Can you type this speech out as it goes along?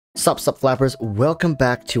Sup flappers, welcome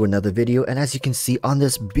back to another video, and as you can see on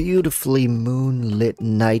this beautifully moonlit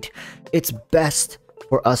night, it's best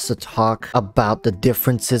for us to talk about the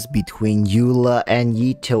differences between Eula and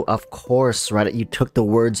Itto. Of course, right? You took the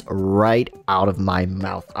words right out of my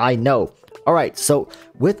mouth. I know. Alright, so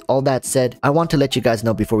with all that said, I want to let you guys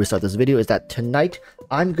know before we start this video is that tonight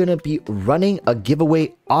I'm gonna be running a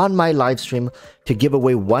giveaway on my live stream to give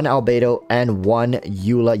away one Albedo and one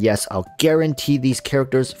Eula. Yes, I'll guarantee these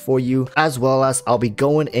characters for you, as well as I'll be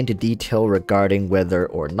going into detail regarding whether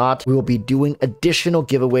or not we will be doing additional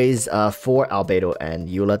giveaways for Albedo and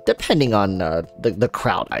Eula, depending on the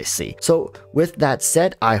crowd I see. So with that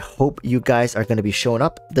said, I hope you guys are going to be showing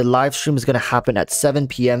up. The live stream is going to happen at 7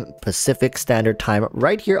 p.m. Pacific Standard Time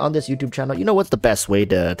right here on this YouTube channel. You know what's the best way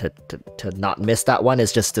to not miss that one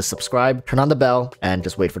is just to subscribe, turn on the bell, and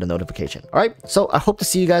just wait for the notification. All right, so I hope to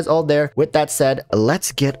see you guys all there. With that said,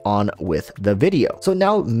 let's get on with the video. So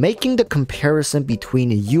now, making the comparison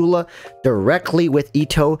between Eula directly with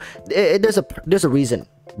Itto, there's a reason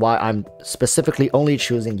why I'm specifically only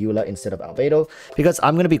choosing Eula instead of Albedo, because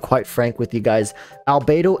I'm going to be quite frank with you guys.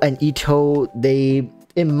 Albedo and Itto,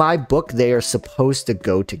 in my book, they are supposed to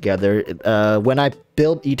go together. When I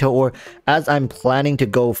build Itto, or as I'm planning to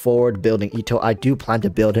go forward building Itto, I do plan to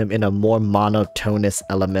build him in a more monotonous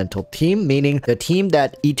elemental team, meaning the team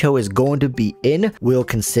that Itto is going to be in will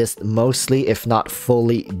consist mostly, if not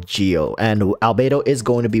fully, Geo, and Albedo is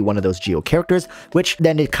going to be one of those Geo characters, which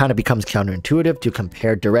then it kind of becomes counterintuitive to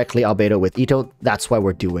compare directly Albedo with Itto. That's why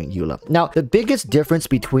we're doing Eula. Now, the biggest difference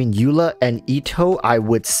between Eula and Itto, I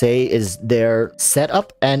would say, is their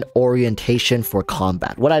setup and orientation for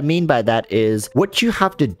combat. What I mean by that is what you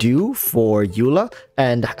have to do for Eula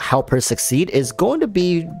and help her succeed is going to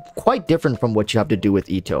be quite different from what you have to do with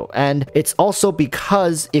Itto. And it's also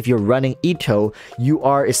because if you're running Itto, you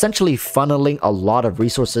are essentially funneling a lot of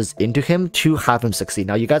resources into him to have him succeed.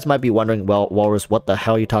 Now, you guys might be wondering, well, Walrus, what the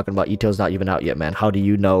hell are you talking about? Itto's not even out yet, man. How do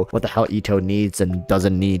you know what the hell Itto needs and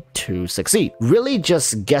doesn't need to succeed? Really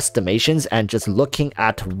just guesstimations and just looking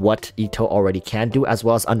at what Itto already can do, as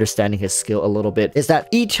well as understanding his skill a little bit, is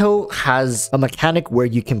that Itto has a mechanic where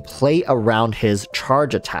you can play around his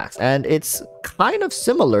charge attacks, and it's kind of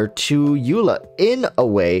similar to Eula in a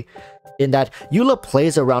way, in that Eula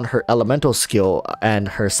plays around her elemental skill and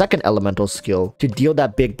her second elemental skill to deal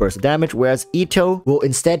that big burst of damage, whereas Itto will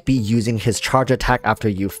instead be using his charge attack after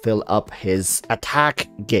you fill up his attack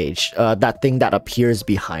gauge, that thing that appears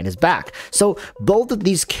behind his back. So both of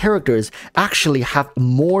these characters actually have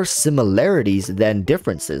more similarities than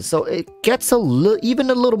differences, so it gets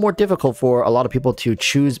even a little more difficult for a lot of people to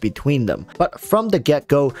choose between them. But from the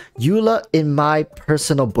get-go, Eula, in my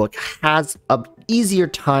personal book, has a easier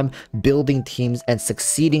time building teams and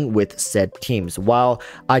succeeding with said teams. While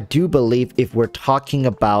I do believe if we're talking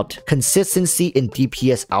about consistency in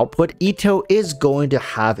DPS output, Itto is going to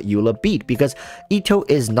have Eula beat, because Itto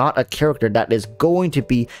is not a character that is going to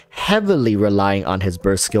be heavily relying on his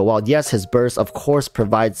burst skill. While yes, his burst of course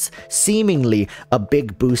provides seemingly a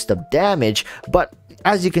big boost of damage, but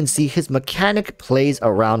as you can see, his mechanic plays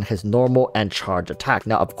around his normal and charge attack.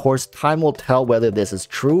 Now, of course, time will tell whether this is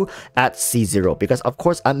true at C0, because of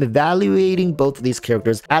course, I'm evaluating both of these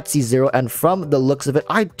characters at C0, and from the looks of it,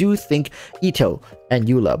 I do think Itto and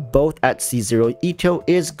Eula both at C0. Itto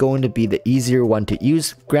is going to be the easier one to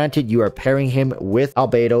use. Granted, you are pairing him with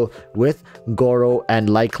Albedo, with Goro, and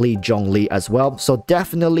likely Zhongli as well, so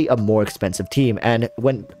definitely a more expensive team. And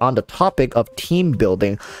when on the topic of team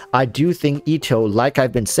building, I do think Itto, like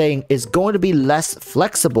I've been saying, is going to be less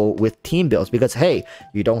flexible with team builds, because hey,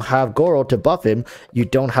 you don't have Goro to buff him, you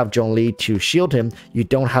don't have Zhongli to shield him, you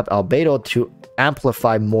don't have Albedo to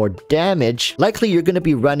amplify more damage. Likely you're going to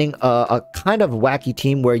be running a kind of wacky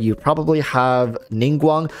team where you probably have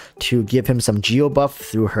Ningguang to give him some geo buff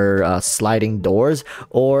through her sliding doors,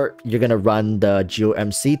 or you're going to run the Geo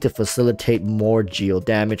MC to facilitate more geo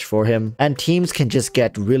damage for him. And teams can just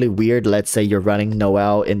get really weird. Let's say you're running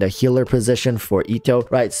Noelle in the healer position for Itto,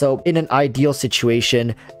 right? So in an ideal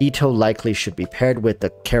situation, Itto likely should be paired with the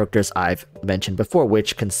characters I've mentioned before,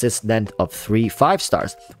 which consists then of 3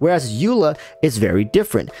 5-stars, whereas Eula is very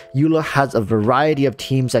different. Eula has a variety of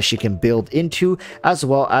teams that she can build into, as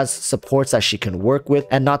well as supports that she can work with,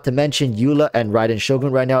 and not to mention Eula and Raiden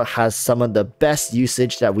Shogun right now has some of the best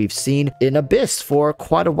usage that we've seen in Abyss for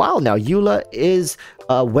quite a while now. Eula is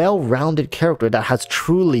a well-rounded character that has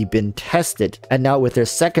truly been tested. And now with her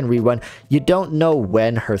second rerun, you don't know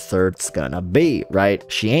when her third's gonna be, right?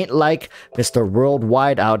 She ain't like Mr.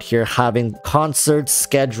 Worldwide out here having concerts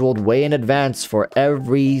scheduled way in advance for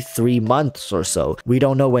every 3 months or so. We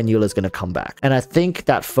don't know when Eula's gonna come back. And I think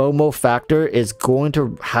that FOMO factor is going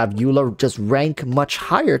to have Eula just rank much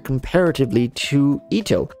higher comparatively to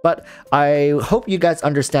Itto. But I hope you guys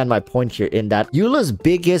understand my point here in that Eula's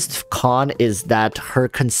biggest con is that her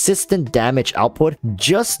consistent damage output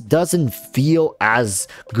just doesn't feel as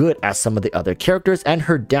good as some of the other characters, and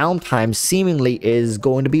her downtime seemingly is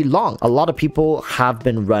going to be long. A lot of people have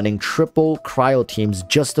been running triple cryo teams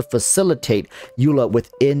just to facilitate Eula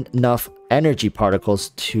with enough energy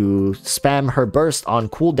particles to spam her burst on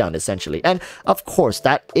cooldown essentially. And of course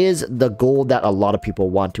that is the goal that a lot of people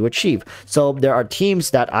want to achieve. So there are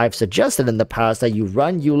teams that I've suggested in the past that you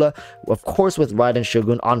run Eula, of course, with Raiden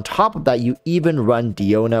Shogun. On top of that, you even run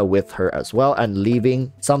Diona with her as well, and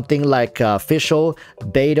leaving something like Fischl,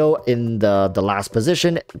 Beidou in the last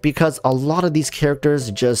position, because a lot of these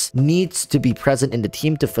characters just needs to be present in the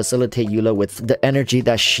team to facilitate Eula with the energy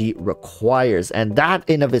that she requires. And that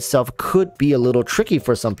in of itself could be a little tricky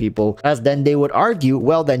for some people, as then they would argue,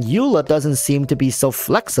 well, then Eula doesn't seem to be so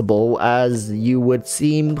flexible as you would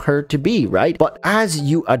seem her to be, right? But as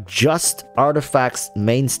you adjust artifacts,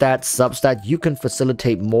 main stats, substat, you can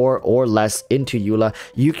facilitate more or less into Eula.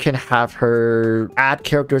 You can have her add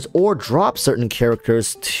characters or drop certain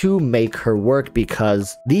characters to make her work,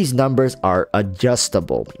 because these numbers are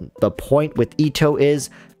adjustable. The point with Itto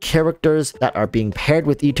is characters that are being paired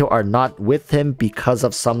with Itto are not with him because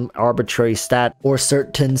of some arbitrary stat or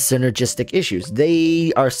certain synergistic issues.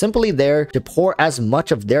 They are simply there to pour as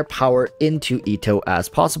much of their power into Itto as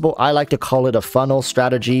possible. I like to call it a funnel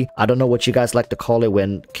strategy. I don't know what you guys like to call it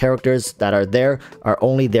when characters that are there are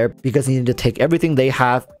only there because you need to take everything they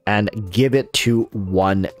have and give it to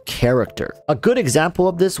one character. A good example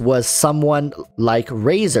of this was someone like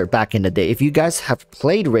Razor back in the day. If you guys have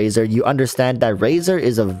played Razor, you understand that Razor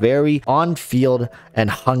is a very on-field and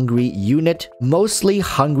hungry unit, mostly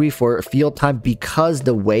hungry for field time because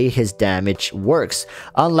the way his damage works.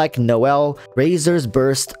 Unlike Noel, Razor's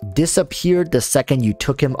burst disappeared the second you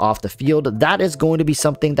took him off the field. That is going to be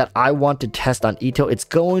something that I want to test on Itto. It's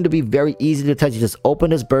going to be very easy to test. You just open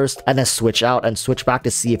his burst and then switch out and switch back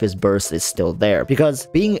to see if his burst is still there, because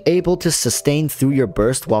being able to sustain through your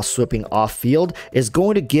burst while swapping off field is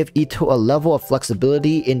going to give Itto a level of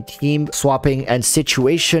flexibility in team swapping and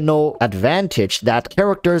situational advantage that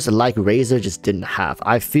characters like Razor just didn't have.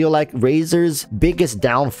 I feel like Razor's biggest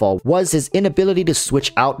downfall was his inability to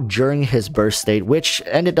switch out during his burst state, which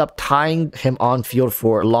ended up tying him on field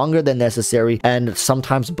for longer than necessary, and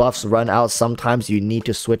sometimes buffs run out, sometimes you need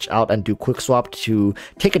to switch out and do quick swap to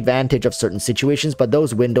take advantage of certain situations, but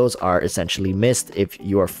those windows are essentially missed if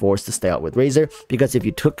you are forced to stay out with Razor, because if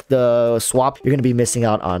you took the swap, you're going to be missing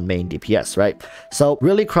out on main DPS, right? So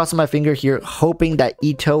really crossing my finger here, hoping that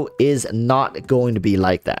Itto is not going to be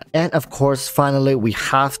like that. And of course, finally, we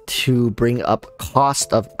have to bring up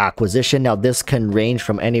cost of acquisition. Now, this can range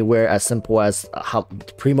from anywhere as simple as how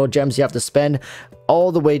primo gems you have to spend,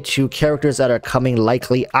 all the way to characters that are coming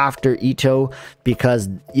likely after Itto, because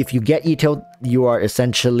if you get Itto, you are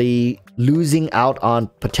essentially losing out on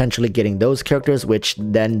potentially getting those characters, which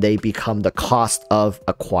then they become the cost of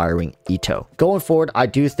acquiring Itto. Going forward, I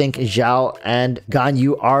do think Zhao and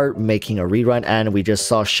Ganyu are making a rerun, and we just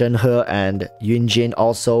saw Shenhe and Yunjin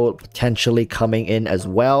also potentially coming in as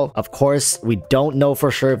well. Of course, we don't know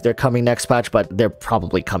for sure if they're coming next patch, but they're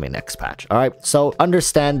probably coming next patch. All right, so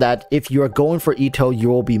understand that if you're going for Itto, you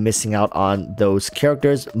will be missing out on those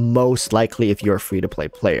characters, most likely if you're a free-to-play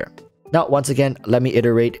player. Now, once again, let me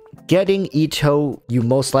iterate. Getting Itto, you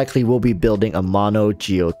most likely will be building a mono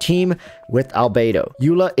Geo team with Albedo.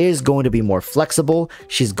 Eula is going to be more flexible.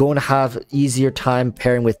 She's going to have easier time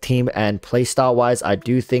pairing with team, and playstyle wise, I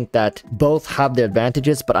do think that both have their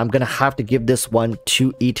advantages, but I'm going to have to give this one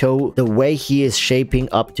to Itto. The way he is shaping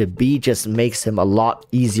up to be just makes him a lot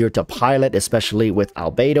easier to pilot, especially with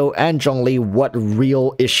Albedo and Zhongli. What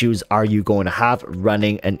real issues are you going to have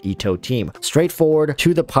running an Itto team? Straightforward,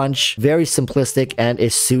 to the punch, very simplistic, and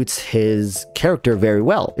it suits his character very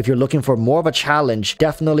well. If you're looking for more of a challenge,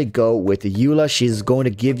 definitely go with Eula. She's going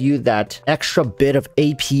to give you that extra bit of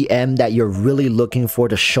APM that you're really looking for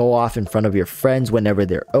to show off in front of your friends whenever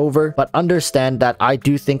they're over. But understand that I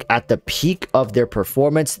do think at the peak of their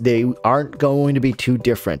performance, they aren't going to be too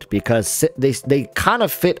different, because they kind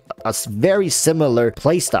of fit a very similar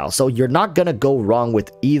playstyle. So you're not going to go wrong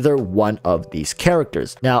with either one of these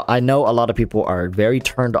characters. Now, I know a lot of people are very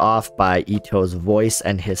turned off by Itto's voice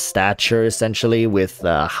and his stature essentially with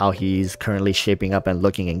how he's currently shaping up and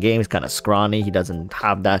looking in games. Kind of scrawny. He doesn't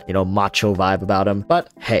have that, you know, macho vibe about him. But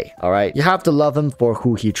hey, all right, you have to love him for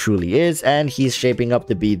who he truly is, and he's shaping up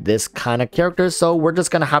to be this kind of character, so we're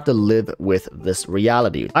just gonna have to live with this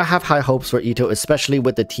reality. I have high hopes for Itto, especially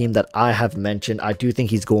with the team that I have mentioned. I do think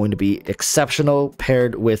he's going to be exceptional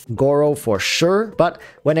paired with Goro for sure, but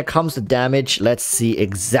when it comes to damage, let's see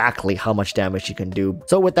exactly how much damage he can do.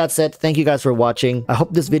 So with that said, thank you guys for watching. I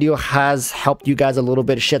hope this video has helped you guys a little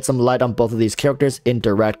bit, shed some light on both of these characters in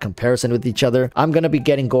direct comparison with each other. I'm gonna be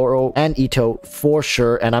getting Goro and Itto for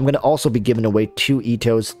sure, and I'm gonna also be giving away 2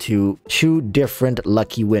 Ittos to 2 different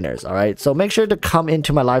lucky winners. All right, so make sure to come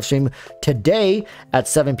into my live stream today at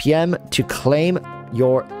 7 p.m. to claim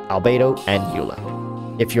your Albedo and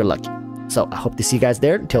Eula if you're lucky. So I hope to see you guys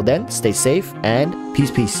there. Until then, stay safe and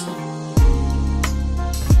peace.